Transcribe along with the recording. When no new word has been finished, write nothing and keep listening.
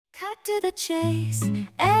Cut to the chase,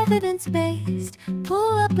 evidence-based.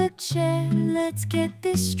 Pull up a chair, let's get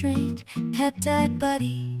this straight. Peptide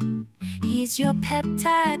buddy, he's your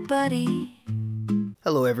peptide buddy.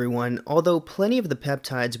 Hello everyone. Although plenty of the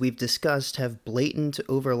peptides we've discussed have blatant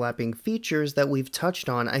overlapping features that we've touched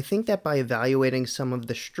on, I think that by evaluating some of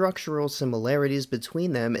the structural similarities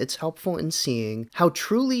between them, it's helpful in seeing how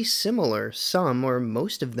truly similar some or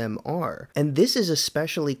most of them are. And this is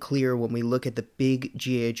especially clear when we look at the big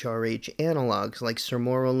GHRH analogs like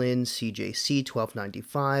Sermorelin,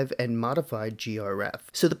 CJC-1295 and modified GRF.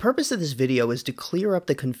 So the purpose of this video is to clear up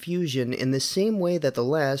the confusion in the same way that the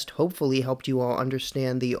last hopefully helped you all understand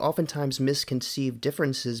the oftentimes misconceived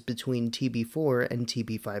differences between TB4 and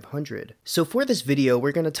TB500. So for this video,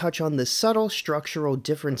 we're going to touch on the subtle structural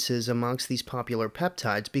differences amongst these popular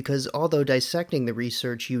peptides because although dissecting the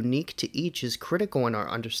research unique to each is critical in our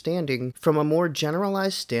understanding, from a more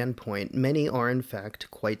generalized standpoint, many are in fact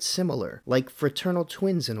quite similar, like fraternal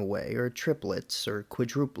twins in a way, or triplets, or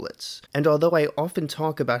quadruplets. And although I often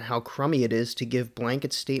talk about how crummy it is to give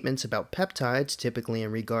blanket statements about peptides, typically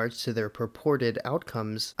in regards to their purported outcomes,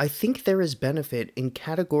 I think there is benefit in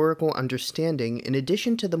categorical understanding in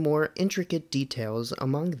addition to the more intricate details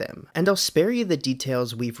among them. And I'll spare you the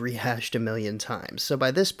details we've rehashed a million times, so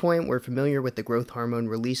by this point we're familiar with the growth hormone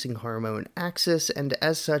releasing hormone axis, and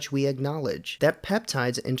as such we acknowledge that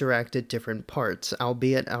peptides interact at different parts,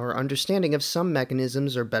 albeit our understanding of some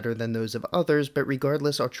mechanisms are better than those of others, but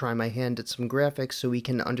regardless I'll try my hand at some graphics so we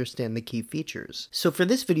can understand the key features. So for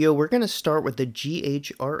this video we're going to start with the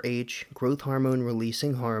GHRH, growth hormone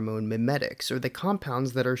releasing hormone mimetics, or the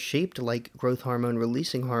compounds that are shaped like growth hormone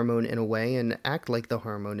releasing hormone in a way and act like the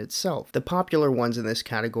hormone itself. The popular ones in this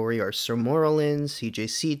category are Sermorelin,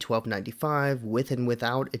 CJC-1295, with and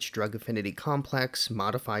without its drug affinity complex,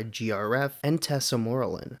 modified GRF, and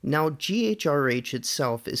Tesamorelin. Now, GHRH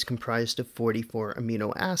itself is comprised of 44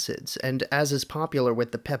 amino acids, and as is popular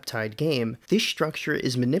with the peptide game, this structure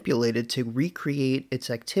is manipulated to recreate its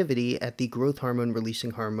activity at the growth hormone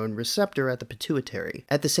releasing hormone receptor at the pituitary.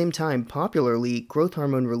 At the same time, popularly, growth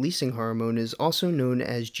hormone releasing hormone is also known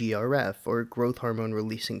as GRF, or growth hormone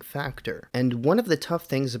releasing factor. And one of the tough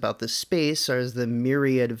things about this space is the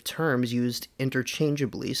myriad of terms used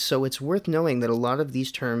interchangeably, so it's worth knowing that a lot of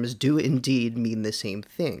these terms do indeed mean the same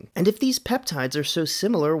thing. And if these peptides are so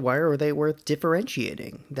similar, why are they worth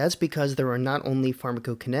differentiating? That's because there are not only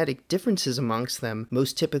pharmacokinetic differences amongst them,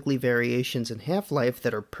 most typically variations in half-life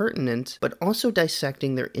that are pertinent, but also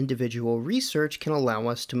dissecting their individual research can allow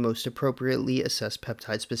us to most appropriately assess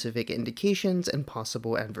peptide-specific indications and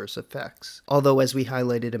possible adverse effects. Although, as we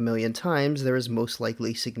highlighted a million times, there is most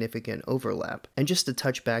likely significant overlap. And just to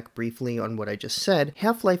touch back briefly on what I just said,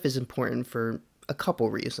 half-life is important for a couple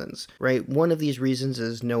reasons, right? One of these reasons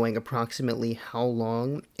is knowing approximately how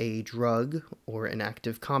long a drug or an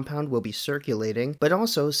active compound will be circulating, but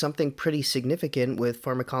also something pretty significant with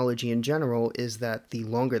pharmacology in general is that the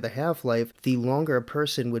longer the half-life, the longer a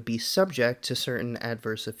person would be subject to certain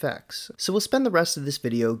adverse effects. So we'll spend the rest of this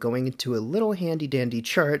video going into a little handy-dandy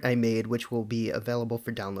chart I made, which will be available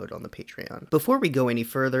for download on the Patreon. Before we go any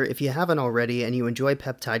further, if you haven't already and you enjoy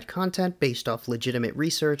peptide content based off legitimate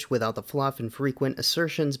research without the fluff and frequent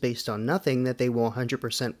assertions based on nothing that they will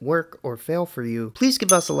 100% work or fail for you, please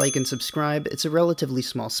give us a like and subscribe. It's a relatively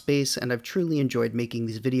small space and I've truly enjoyed making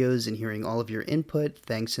these videos and hearing all of your input.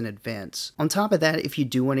 Thanks in advance. On top of that, if you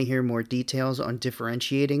do want to hear more details on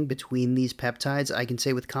differentiating between these peptides, I can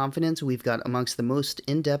say with confidence we've got amongst the most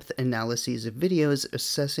in-depth analyses of videos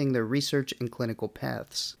assessing their research and clinical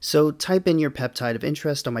paths. So type in your peptide of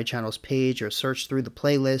interest on my channel's page or search through the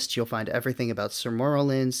playlist. You'll find everything about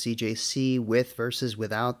Sermorelin, CJC, with versus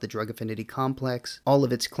without the drug affinity complex, all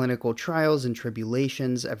of its clinical trials and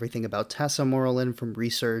tribulations, everything about Tesamorelin from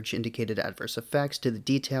research, indicated adverse effects, to the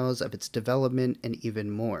details of its development, and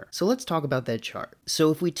even more. So let's talk about that chart.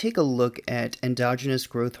 So if we take a look at endogenous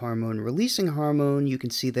growth hormone releasing hormone, you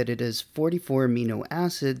can see that it is 44 amino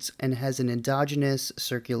acids and has an endogenous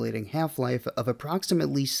circulating half-life of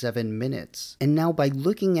approximately 7 minutes. And now by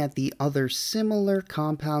looking at the other similar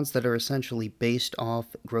compounds that are essentially based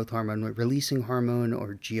off growth hormone releasing hormone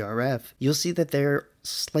or GRF, you'll see that they're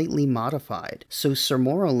slightly modified. So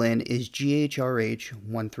Sermorelin is GHRH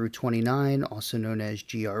 1 through 29, also known as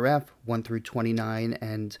GRF 1 through 29,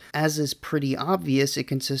 and as is pretty obvious, it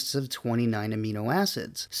consists of 29 amino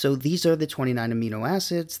acids. So these are the 29 amino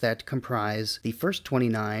acids that comprise the first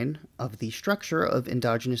 29 of the structure of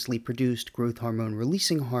endogenously produced growth hormone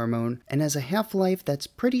releasing hormone, and has a half-life that's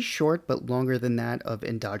pretty short but longer than that of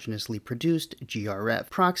endogenously produced GRF,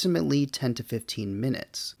 approximately 10 to 15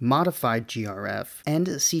 minutes. Modified GRF and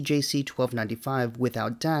CJC-1295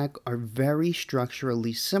 without DAC are very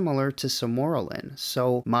structurally similar to Sermorelin.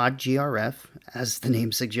 So MOD-GRF, as the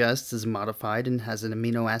name suggests, is modified and has an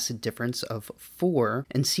amino acid difference of 4,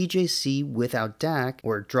 and CJC without DAC,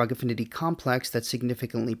 or drug affinity complex that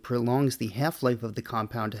significantly prolongs the half-life of the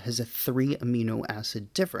compound, has a 3 amino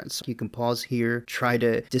acid difference. You can pause here, try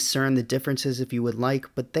to discern the differences if you would like,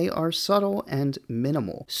 but they are subtle and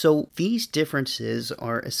minimal. So these differences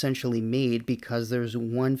are essentially made because there's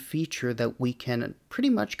one feature that we can pretty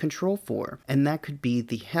much control for, and that could be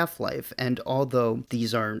the half-life. And although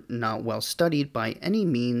these are not well studied by any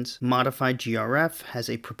means, modified GRF has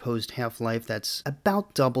a proposed half-life that's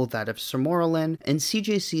about double that of Sermorelin, and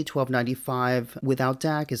CJC-1295 without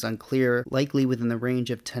DAC is unclear, likely within the range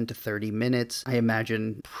of 10 to 30 minutes. I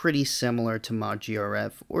imagine pretty similar to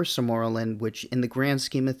MOD-GRF or Sermorelin, which in the grand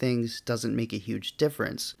scheme of things doesn't make a huge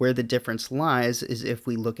difference. Where the difference lies is if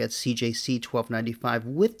we look at CJC-1295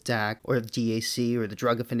 with DAC, or DAC, or the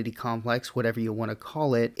drug affinity complex, whatever you want to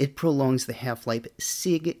call it, it prolongs the half-life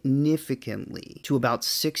significantly to about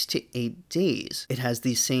 6 to 8 days. It has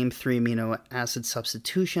the same 3 amino acid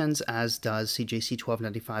substitutions as does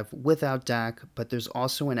CJC-1295 without DAC, but there's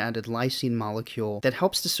also an added lysine molecule that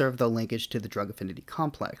helps to serve the linkage to the drug affinity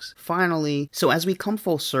complex. Finally, so as we come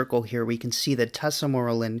full circle here, we can see that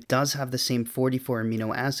Tesamorelin does have the same 44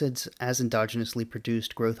 amino acids as endogenously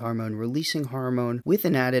produced growth hormone releasing hormone, with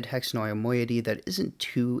an added hexanoyl moiety that isn't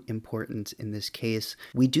too important in this case.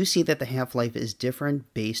 We do see that the half-life is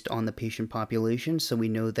different based on the patient population, so we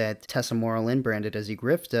know that Tesamorelin, branded as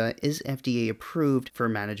Egrifta, is FDA approved for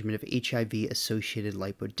management of HIV-associated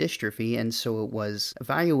lipodystrophy, and so it was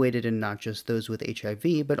evaluated in not just those with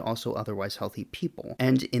HIV, but also otherwise healthy people.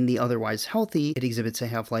 And in the otherwise healthy, it exhibits a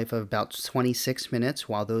half-life of about 26 minutes,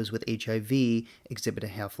 while those with HIV exhibit a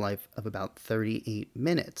half-life of about 38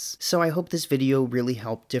 minutes. So I hope this video really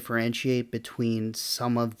helped differentiate between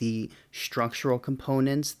some of the structural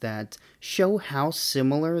components that show how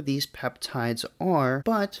similar these peptides are,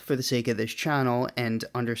 but for the sake of this channel and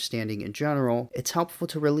understanding in general, it's helpful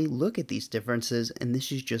to really look at these differences, and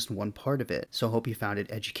this is just one part of it. So I hope you found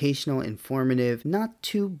it educational, informative, not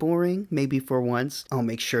too boring, maybe for once. I'll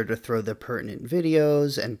make sure to throw the pertinent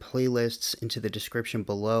videos and playlists into the description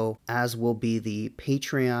below, as will be the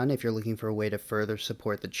Patreon if you're looking for a way to further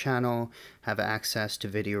support the channel, have access to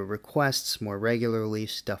video requests more regularly,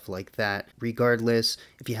 stuff like that. Regardless,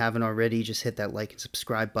 if you haven't already, just hit that like and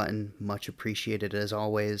subscribe button. Much appreciated as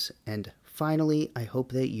always. And finally, I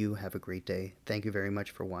hope that you have a great day. Thank you very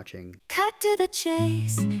much for watching. Cut to the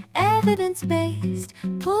chase, evidence-based.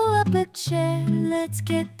 Pull up a chair, let's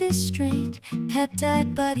get this straight.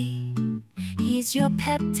 Peptide buddy, he's your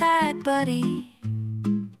peptide buddy.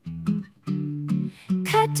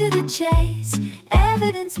 Cut to the chase,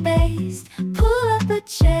 evidence-based. Pull up a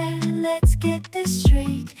chair, let's get this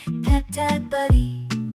straight. Peptide buddy.